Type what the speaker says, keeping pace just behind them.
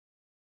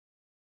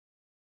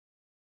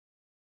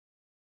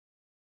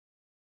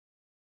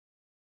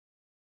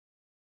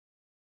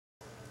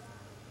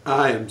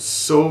I am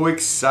so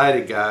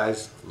excited,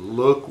 guys.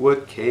 Look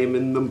what came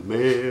in the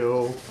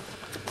mail.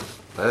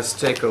 Let's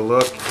take a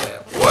look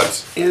at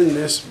what's in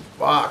this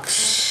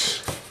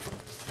box.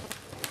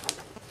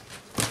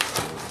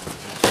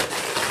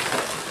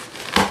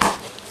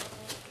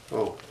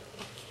 Oh,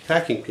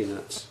 packing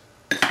peanuts.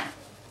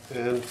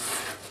 And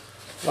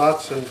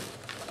lots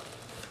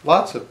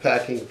of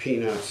packing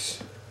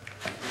peanuts.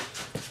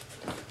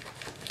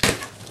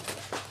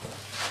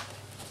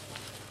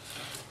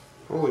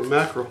 Holy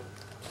mackerel.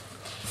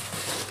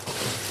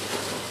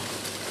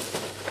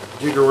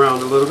 Jig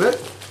around a little bit.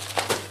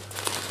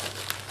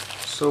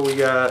 So we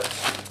got,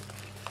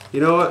 you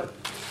know what?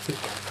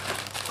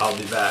 I'll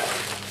be back.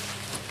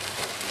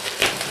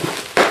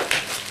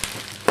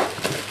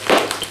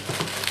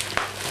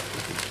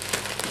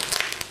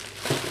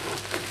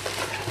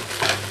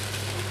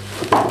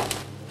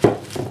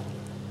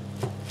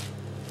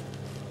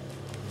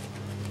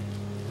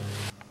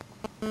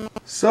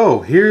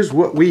 So here's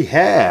what we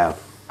have.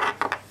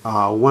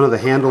 One of the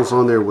handles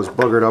on there was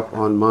buggered up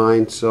on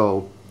mine,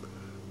 so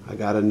I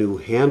got a new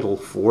handle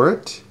for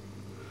it.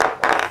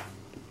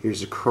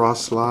 Here's a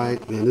cross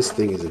slide. Man, this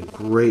thing is in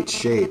great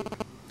shape,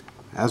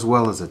 as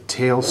well as a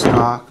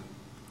tailstock.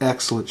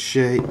 Excellent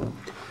shape.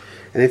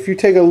 And if you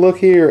take a look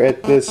here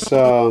at this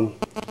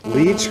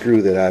lead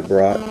screw that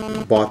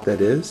I bought that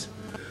is,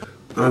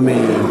 I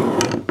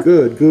mean,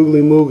 good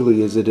googly moogly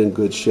is it in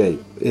good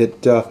shape.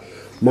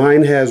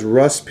 Mine has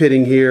rust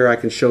pitting here. I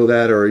can show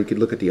that, or you could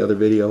look at the other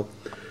video.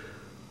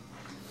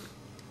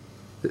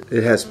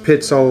 It has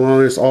pits all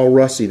along. It's all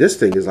rusty. This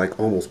thing is like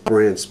almost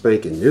brand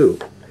spanking new.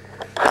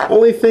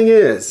 Only thing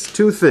is,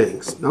 two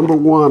things. Number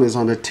one is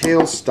on the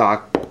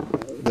tailstock,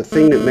 the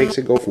thing that makes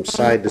it go from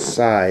side to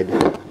side,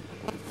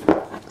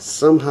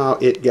 somehow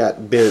it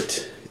got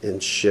bent in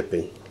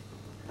shipping.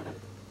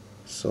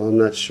 So I'm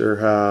not sure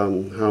how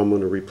I'm going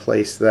to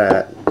replace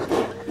that.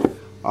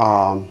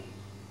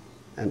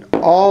 And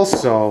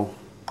also,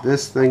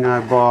 this thing I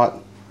bought,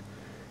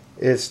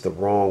 it's the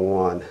wrong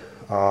one.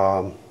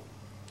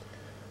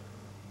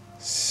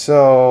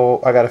 So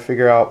I got to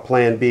figure out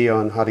plan B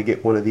on how to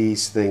get one of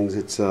these things.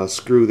 It's a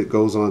screw that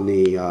goes on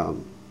the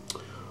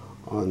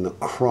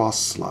cross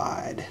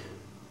slide.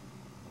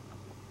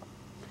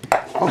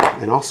 Oh,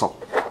 and also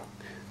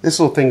this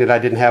little thing that I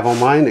didn't have on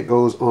mine that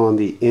goes on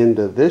the end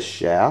of this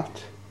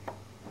shaft.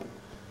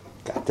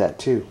 Got that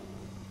too.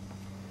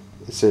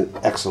 It's in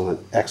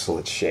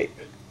excellent shape.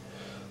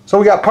 So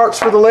we got parts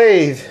for the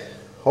lathe.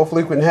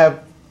 Hopefully we can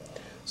have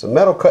some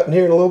metal cut in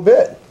here in a little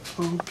bit.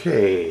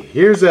 Okay,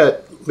 here's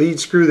that lead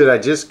screw that I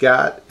just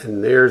got,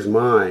 and there's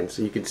mine.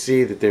 So you can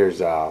see that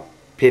there's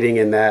pitting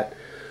in that.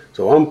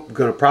 So I'm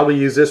going to probably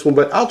use this one,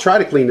 but I'll try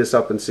to clean this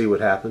up and see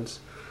what happens.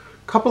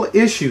 Couple of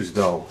issues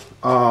though.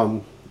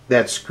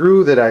 That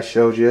screw that I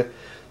showed you,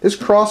 this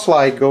cross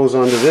slide goes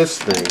onto this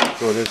thing.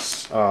 So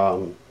this, I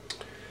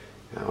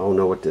don't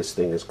know what this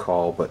thing is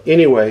called, but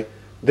anyway,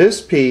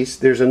 this piece,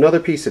 there's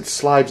another piece that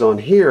slides on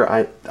here.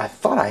 I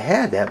thought I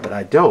had that, but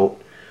I don't.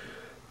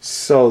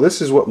 So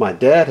this is what my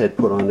dad had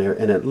put on there,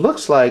 and it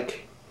looks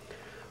like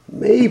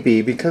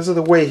maybe because of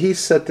the way he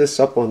set this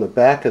up on the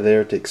back of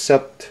there to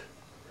accept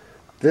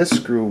this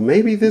screw,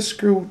 maybe this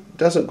screw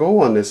doesn't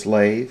go on this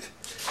lathe,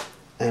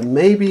 and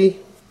maybe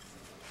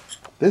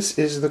this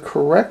is the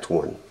correct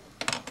one.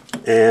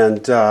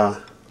 And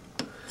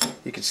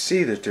you can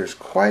see that there's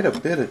quite a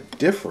bit of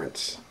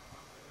difference.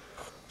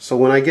 So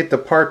when I get the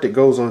part that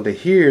goes onto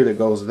here that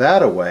goes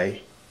that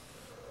away,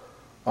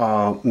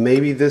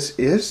 maybe this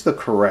is the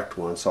correct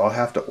one, so I'll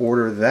have to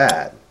order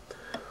that.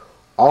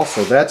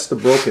 Also, that's the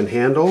broken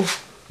handle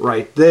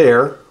right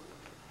there,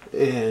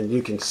 and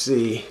you can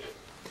see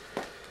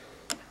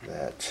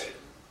that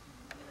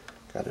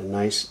got a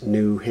nice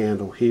new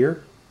handle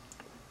here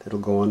that'll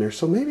go on there.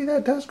 So maybe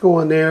that does go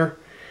on there,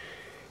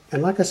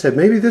 and like I said,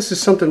 maybe this is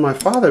something my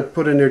father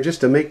put in there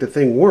just to make the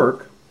thing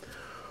work,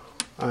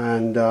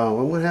 and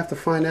I'm gonna have to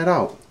find that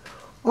out.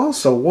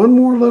 Also, one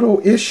more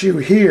little issue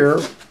here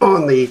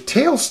on the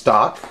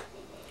tailstock.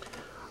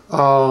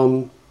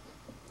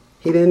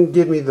 He didn't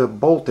give me the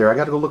bolt there. I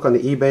got to go look on the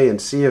eBay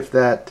and see if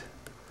that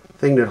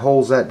thing that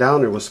holds that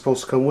down there was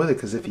supposed to come with it,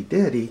 because if he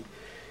did,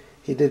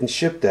 he didn't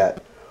ship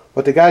that.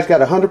 But the guy's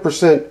got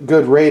 100%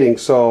 good rating,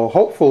 so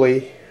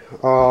hopefully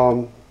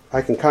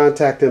I can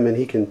contact him and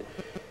he can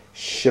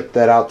ship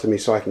that out to me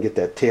so I can get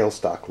that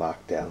tailstock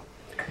locked down.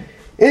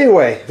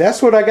 Anyway,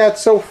 that's what I got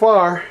so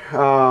far.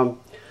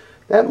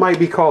 That might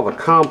be called a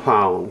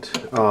compound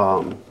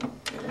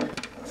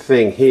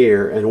thing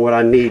here, and what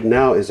I need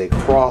now is a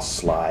cross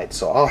slide.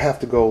 So I'll have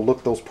to go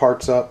look those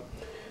parts up.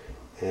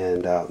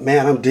 And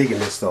man, I'm digging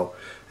this though.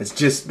 It's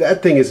just,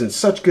 that thing is in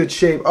such good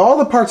shape. All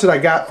the parts that I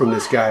got from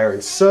this guy are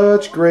in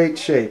such great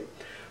shape.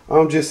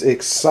 I'm just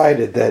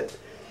excited that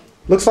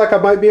looks like I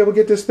might be able to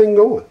get this thing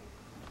going.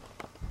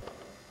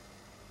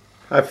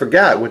 I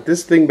forgot, with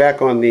this thing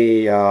back on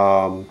the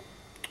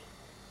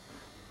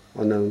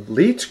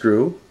lead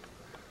screw,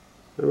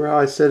 remember how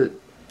I said it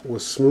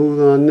was smooth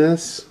on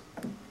this?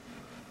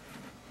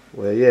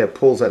 Well, yeah, it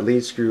pulls that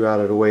lead screw out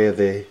of the way of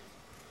the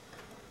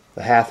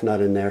the half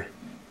nut in there.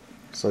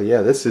 So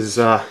yeah, this is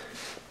it's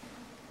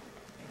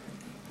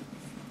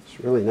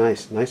really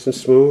nice and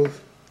smooth,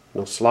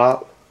 no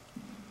slop.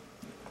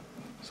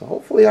 So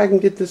hopefully I can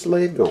get this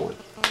lathe going.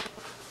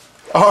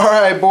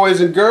 Alright, boys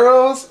and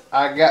girls,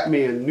 I got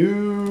me a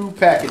new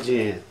package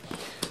in.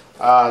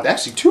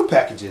 Actually 2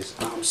 packages.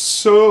 I'm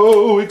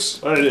so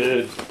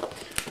excited.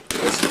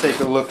 Let's take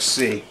a look,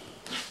 see.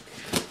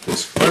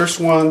 This first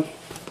one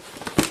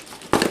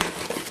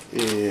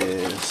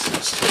is,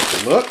 let's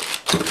take a look.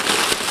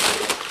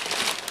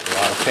 A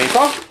lot of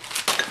paper.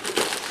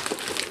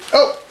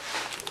 Oh,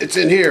 it's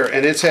in here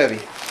and it's heavy.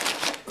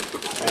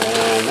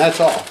 And that's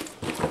all.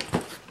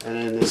 And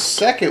then the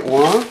second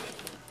one,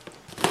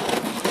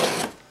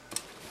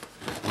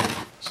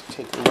 let's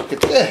take a look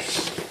at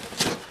this.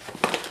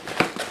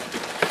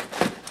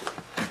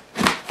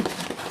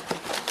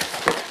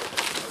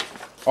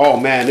 Oh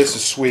man, this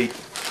is sweet.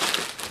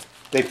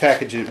 They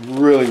package it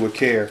really with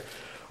care.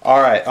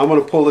 Alright, I'm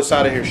going to pull this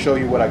out of here and show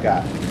you what I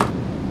got.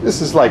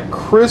 This is like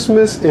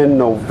Christmas in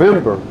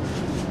November.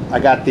 I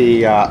got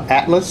the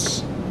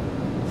Atlas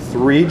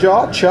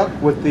 3-jaw chuck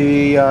with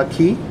the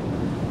key.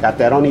 Got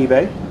that on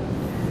eBay.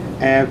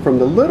 And from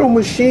the little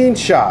machine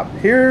shop,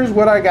 here's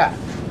what I got.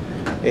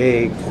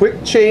 A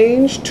quick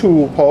change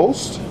tool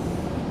post.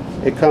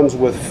 It comes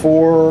with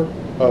 4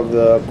 of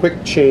the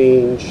quick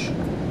change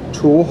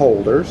tool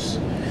holders.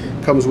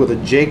 Comes with a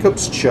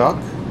Jacob's chuck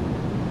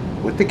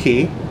with the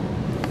key.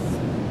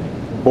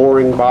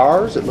 Boring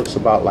bars. It looks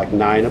about like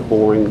 9 of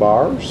boring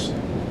bars.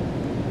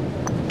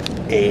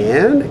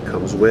 And it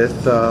comes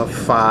with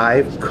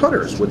 5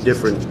 cutters with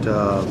different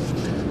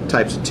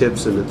types of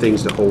tips and the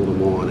things to hold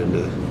them on, and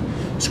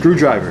the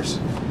screwdrivers.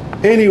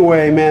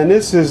 Anyway, man,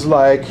 this is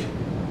like,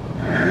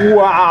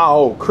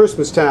 wow,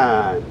 Christmas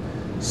time.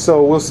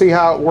 So we'll see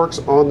how it works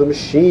on the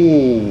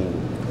machine.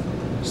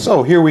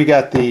 So here we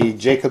got the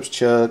Jacob's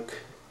chuck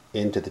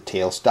into the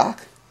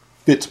tailstock.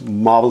 Fits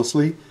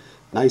marvelously.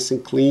 Nice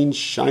and clean,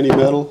 shiny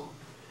metal.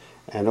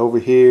 And over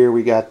here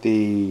we got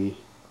the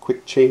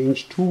quick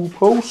change tool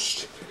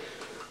post.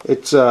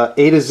 It's A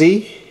to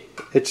Z.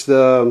 It's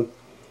the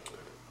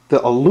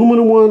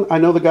aluminum one. I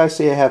know the guys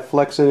say I have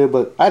flex in it,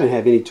 but I didn't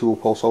have any tool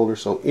post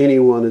holders, so any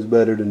one is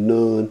better than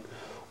none.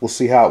 We'll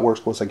see how it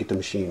works once I get the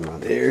machine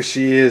running. There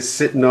she is,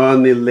 sitting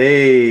on the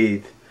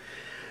lathe.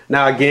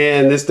 Now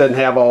again, this doesn't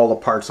have all the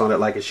parts on it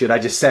like it should. I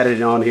just set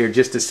it on here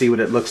just to see what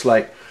it looks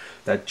like.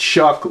 The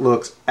chuck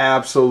looks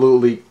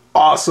absolutely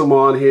awesome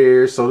on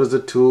here. So does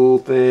the tool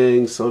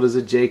thing. So does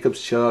the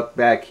Jacob's chuck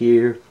back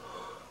here.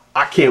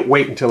 I can't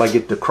wait until I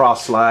get the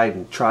cross slide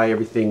and try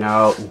everything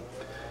out and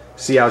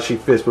see how she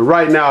fits. But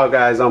right now,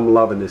 guys, I'm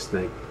loving this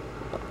thing.